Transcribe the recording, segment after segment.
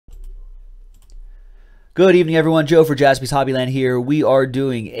Good evening, everyone. Joe for Jaspys Hobbyland here. We are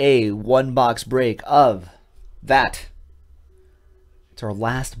doing a one-box break of that. It's our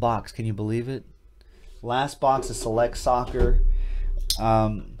last box. Can you believe it? Last box of Select Soccer.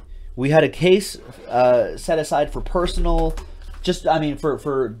 We had a case set aside for personal,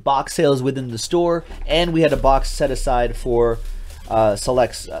 for box sales within the store, and we had a box set aside for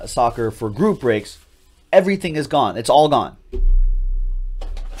Select Soccer for group breaks. Everything is gone. It's all gone.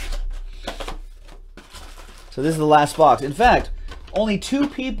 So this is the last box. In fact, only two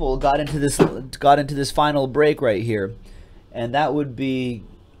people got into this final break right here, and that would be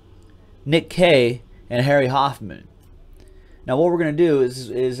Nick K and Harry Hoffman. Now what we're gonna do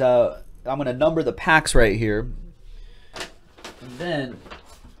is I'm gonna number the packs right here, and then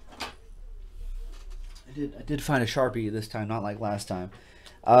I did find a Sharpie this time, not like last time.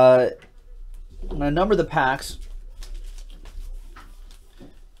 I'm gonna number the packs.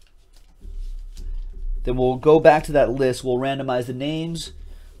 Then we'll go back to that list. We'll randomize the names.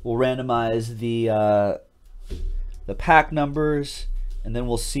 We'll randomize the pack numbers, and then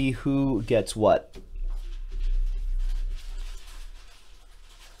we'll see who gets what.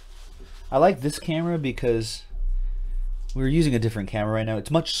 I like this camera because we're using a different camera right now.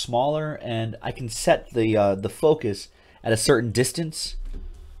 It's much smaller, and I can set the focus at a certain distance.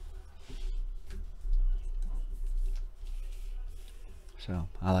 So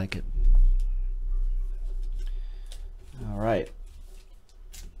I like it. All right.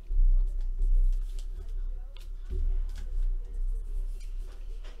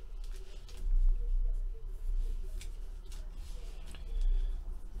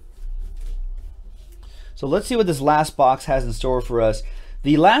 So let's see what this last box has in store for us.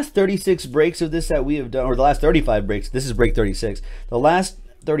 The last 36 breaks of this that we have done, or the last 35 breaks, this is break 36. The last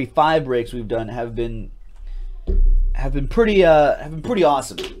 35 breaks we've done have been pretty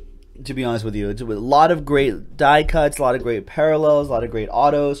awesome, to be honest with you. It's with a lot of great die cuts, a lot of great parallels, a lot of great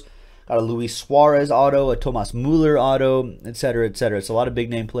autos. Got a Luis Suarez auto, a Thomas Müller auto, etc., etc. It's a lot of big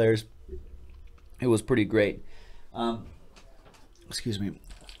name players. It was pretty great. Excuse me.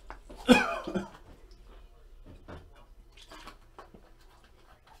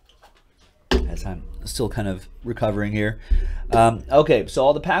 As I'm still kind of recovering here. Okay, so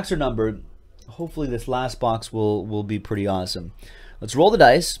all the packs are numbered. Hopefully this last box will be pretty awesome. Let's roll the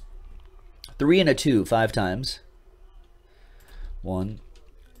dice. 3 and a 2, 5 times. 1,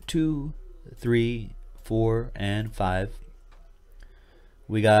 2, 3, 4, and 5.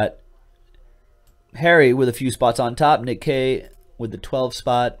 We got Harry with a few spots on top. Nick K with the 12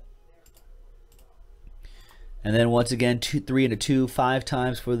 spot. And then once again, 2, 3 and a 2, 5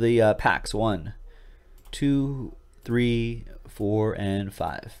 times for the packs. 1, 2, 3, 4, and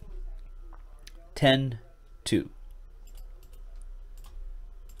 5. 10, 2.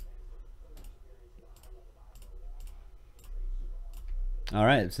 All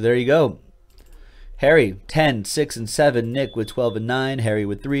right, so there you go. Harry, 10, 6, and 7. Nick with 12 and 9. Harry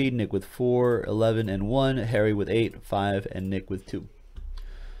with 3. Nick with 4, 11, and 1. Harry with 8, 5, and Nick with 2.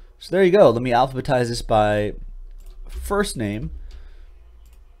 So there you go. Let me alphabetize this by first name.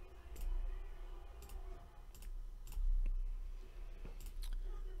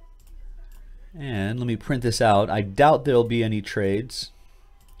 And let me print this out. I doubt there'll be any trades.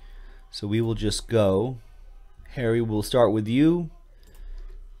 So we will just go. Harry, we'll start with you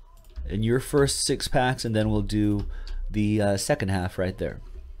in your first 6 packs, and then we'll do the second half right there.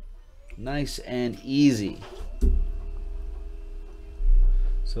 Nice and easy.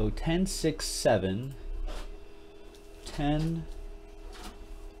 So 10, 6, 7. 10,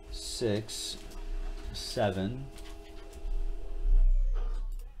 6, 7.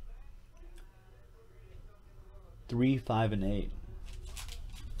 3, 5, and 8.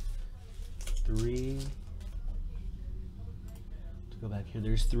 3. Go back here.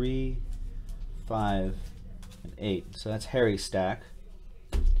 There's 3, 5, and 8. So that's Harry's stack.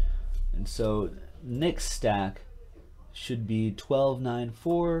 And so Nick's stack should be 12, 9,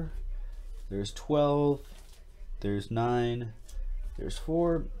 4. There's 12. There's 9. There's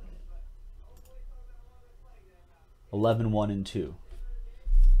 4. 11, 1, and 2.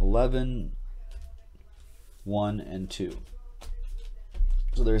 11, 1, and 2.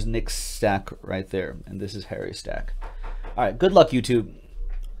 So there's Nick's stack right there. And this is Harry's stack. All right, good luck, YouTube.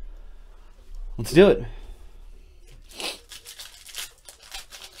 Let's do it.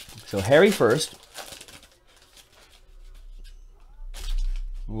 So Harry first.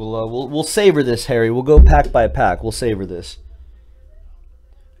 We'll savor this, Harry. We'll go pack by pack. We'll savor this.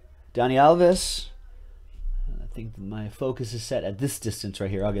 Dani Alves. I think my focus is set at this distance right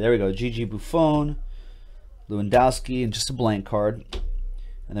here. Okay, there we go. Gigi Buffon, Lewandowski, and just a blank card.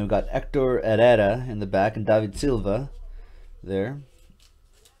 And then we've got Hector Herrera in the back and David Silva there.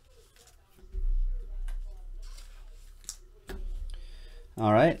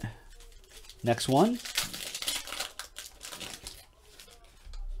 All right. Next one.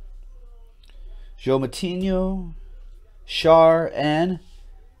 Joe Matinho, Char, and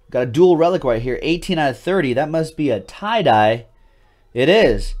got a dual relic right here. 18 out of 30. That must be a tie-dye. It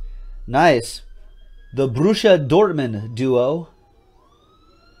is. Nice. The Borussia Dortmund duo.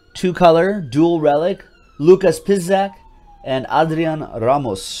 2-color, dual relic. Lucas Piszczek and Adrian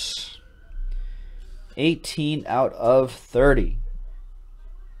Ramos. 18 out of 30.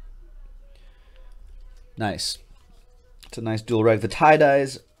 Nice. It's a nice dual relic. The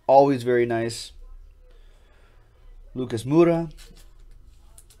tie-dyes, always very nice. Lucas Moura.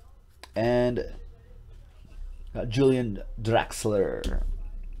 And Julian Draxler.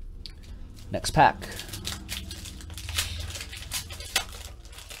 Next pack.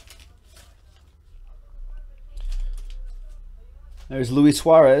 There's Luis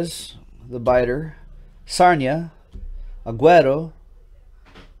Suarez, the biter, Sarnia, Aguero,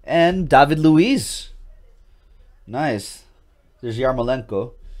 and David Luiz. Nice. There's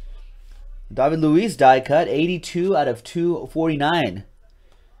Yarmolenko. David Luiz die cut, 82 out of 249.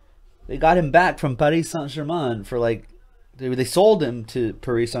 They got him back from Paris Saint-Germain for like, they sold him to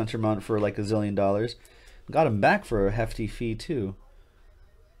Paris Saint-Germain for like $1 zillion. Got him back for a hefty fee too.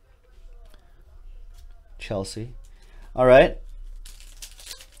 Chelsea. All right.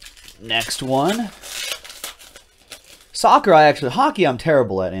 Next one. Soccer, hockey I'm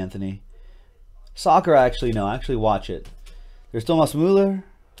terrible at, Anthony. Soccer, no. I actually watch it. There's Thomas Müller,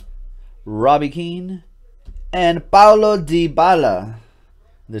 Robbie Keane, and Paulo Dybala.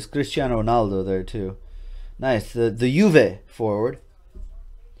 There's Cristiano Ronaldo there too. Nice. The Juve forward.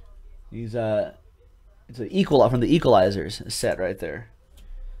 He's it's an from the Equalizers set right there.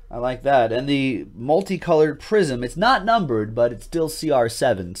 I like that. And the multicolored prism. It's not numbered, but it's still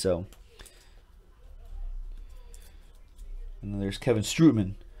CR7. So. And then there's Kevin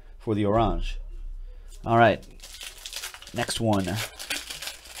Strootman for the orange. All right. Next one.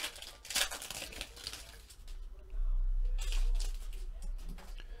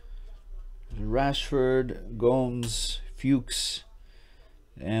 Rashford, Gomes, Fuchs,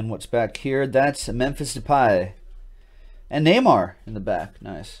 and what's back here? That's Memphis Depay. And Neymar in the back.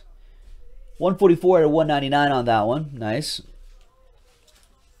 Nice. 144 out of 199 on that one. Nice.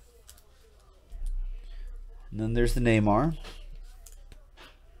 And then there's the Neymar.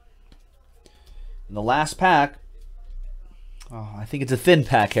 And the last pack. Oh, I think it's a thin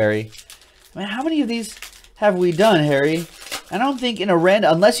pack, Harry. Man, how many of these have we done, Harry? I don't think in a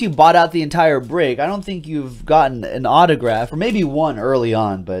random, unless you bought out the entire break, I don't think you've gotten an autograph, or maybe one early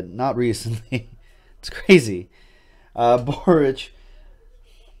on, but not recently. It's crazy. Boric,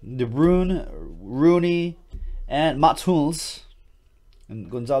 De Bruyne, Rooney, and Mats Hummels,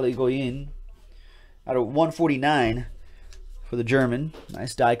 and Gonzalo Higuain out of 149 for the German.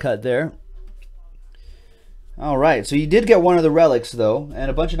 Nice die cut there. All right, so you did get one of the relics, though,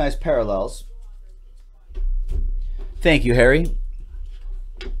 and a bunch of nice parallels. Thank you, Harry.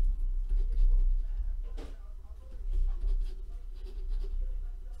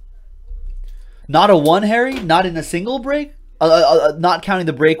 Not a one, Harry? Not in a single break? Not counting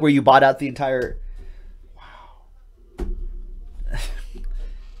the break where you bought out the entire... Wow.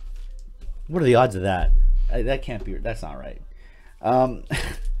 What are the odds of that? That can't be... That's not right.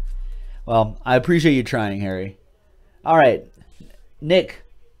 Well, I appreciate you trying, Harry. All right. Nick.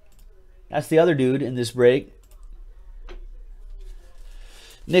 That's the other dude in this break.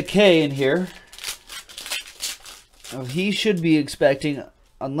 Nick K in here. He should be expecting,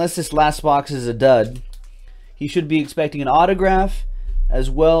 unless this last box is a dud, he should be expecting an autograph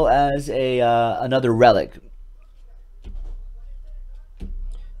as well as a another relic.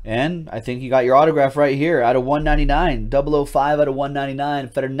 And I think you got your autograph right here out of 199. 005 out of 199.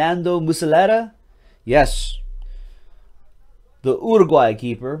 Fernando Muslera. Yes. The Uruguay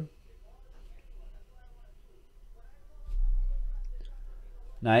keeper.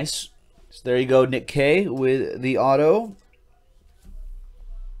 Nice. So there you go, Nick K with the auto.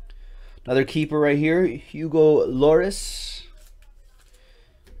 Another keeper right here, Hugo Lloris.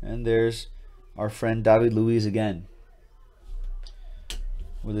 And there's our friend David Luiz again,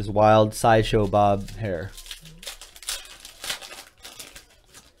 with his wild sideshow bob hair.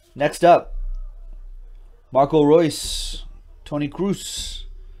 Next up, Marco Reus, Toni Kroos,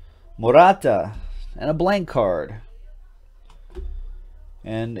 Morata, and a blank card.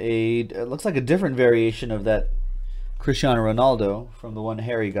 And it looks like a different variation of that Cristiano Ronaldo from the one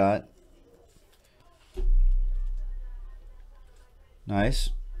Harry got. Nice.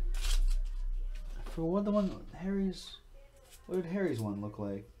 For what the one Harry's? What did Harry's one look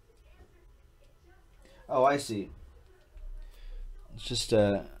like? Oh, I see. It's just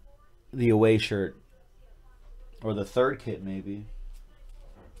the away shirt, or the third kit maybe.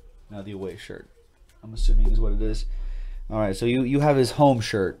 Not the away shirt. I'm assuming is what it is. All right, so you have his home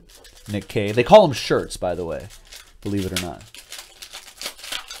shirt, Nick K. They call them shirts, by the way, believe it or not.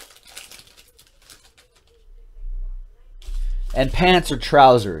 And pants or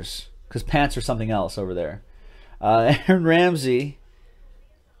trousers, because pants are something else over there. Aaron Ramsey,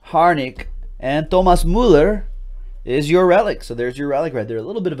 Harnick, and Thomas Müller is your relic. So there's your relic right there. A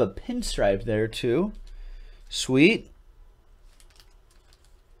little bit of a pinstripe there too. Sweet.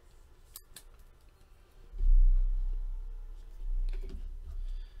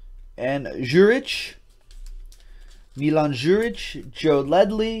 And Juric, Milan Juric, Joe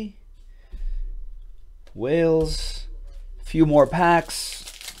Ledley, Wales, a few more packs.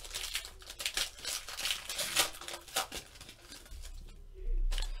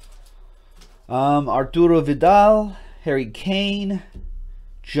 Arturo Vidal, Harry Kane,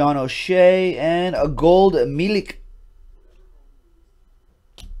 John O'Shea, and a gold Milik,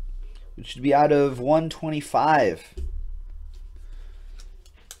 which should be out of 125.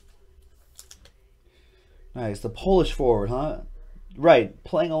 Nice, the Polish forward, huh? Right,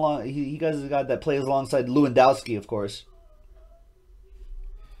 playing along. He guys has got that plays alongside Lewandowski, of course.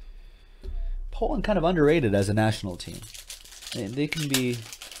 Poland kind of underrated as a national team. They can be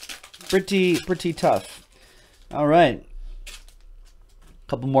pretty tough. All right, a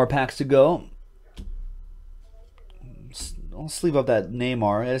couple more packs to go. I'll sleeve up that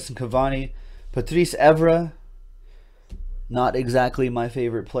Neymar, Edison Cavani, Patrice Evra. Not exactly my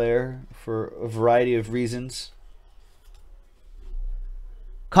favorite player for a variety of reasons.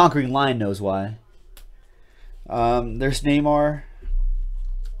 Conquering Line knows why. There's Neymar.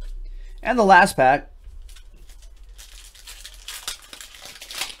 And the last pack.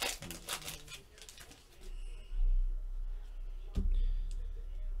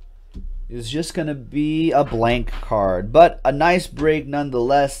 Is just going to be a blank card. But a nice break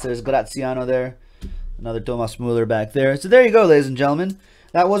nonetheless. There's Graziano there. Another Thomas Müller back there. So there you go, ladies and gentlemen.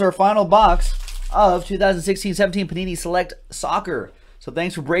 That was our final box of 2016-17 Panini Select Soccer. So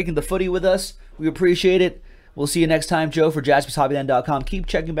thanks for breaking the footy with us. We appreciate it. We'll see you next time, Joe, for JaspysHobbyland.com. Keep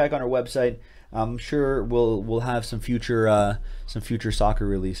checking back on our website. I'm sure we'll have some future soccer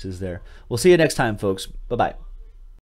releases there. We'll see you next time, folks. Bye-bye.